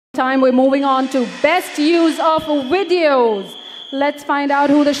Time we're moving on to best use of videos. Let's find out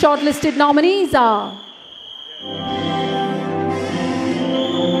who the shortlisted nominees are.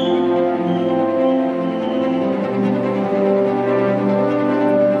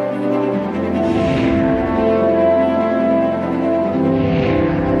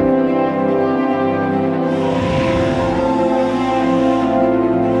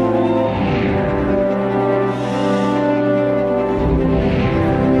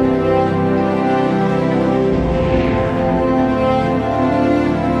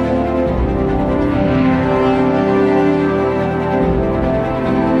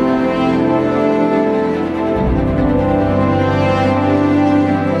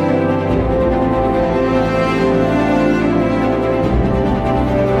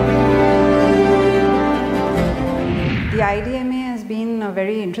 The IDMA has been a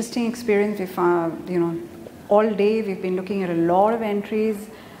very interesting experience. All day we've been looking at a lot of entries,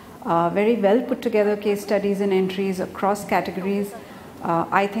 very well put together case studies and entries across categories.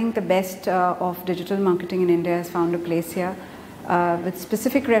 I think the best of digital marketing in India has found a place here. With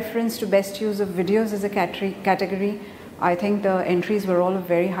specific reference to best use of videos as a category, I think the entries were all of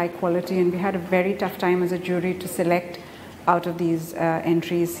very high quality, and we had a very tough time as a jury to select out of these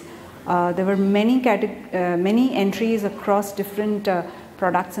entries. There were many entries across different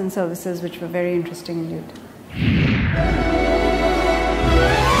products and services, which were very interesting indeed.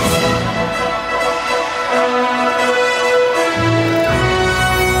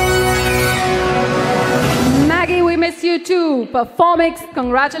 Maggie, we miss you too. Performix,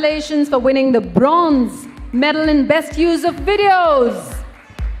 congratulations for winning the bronze medal in best use of videos.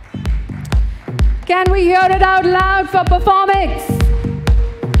 Can we hear it out loud for Performix?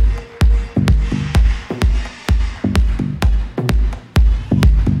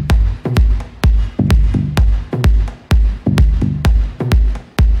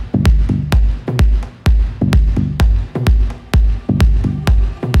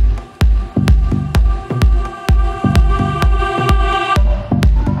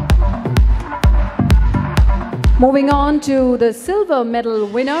 Moving on to the silver medal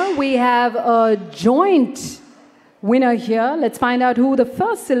winner, we have a joint winner here. Let's find out who the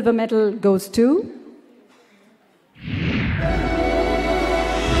first silver medal goes to.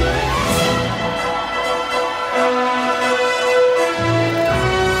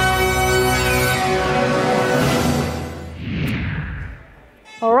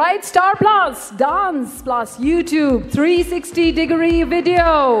 All right, Star Plus, Dance Plus YouTube, 360-degree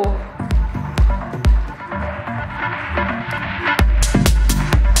video.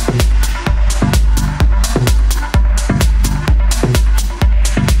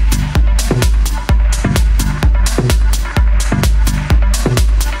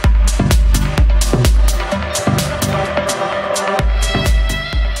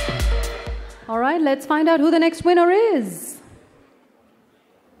 All right, let's find out who the next winner is.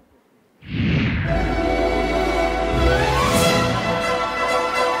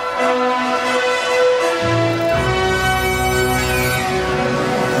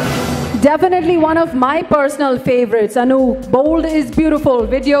 Definitely one of my personal favorites, Anu. Bold is Beautiful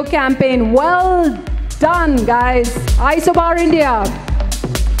video campaign. Well done, guys. Isobar India.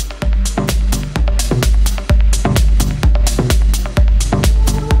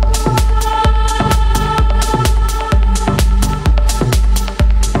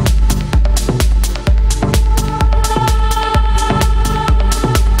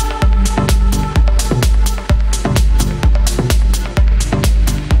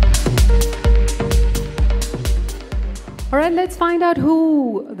 All right, let's find out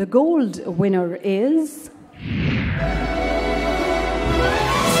who the gold winner is.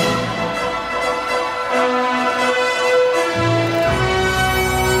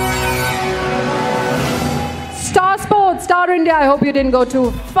 Star Sports, Star India, I hope you didn't go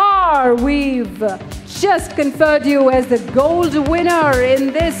too far. We've just conferred you as the gold winner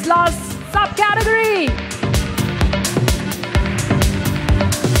in this last subcategory.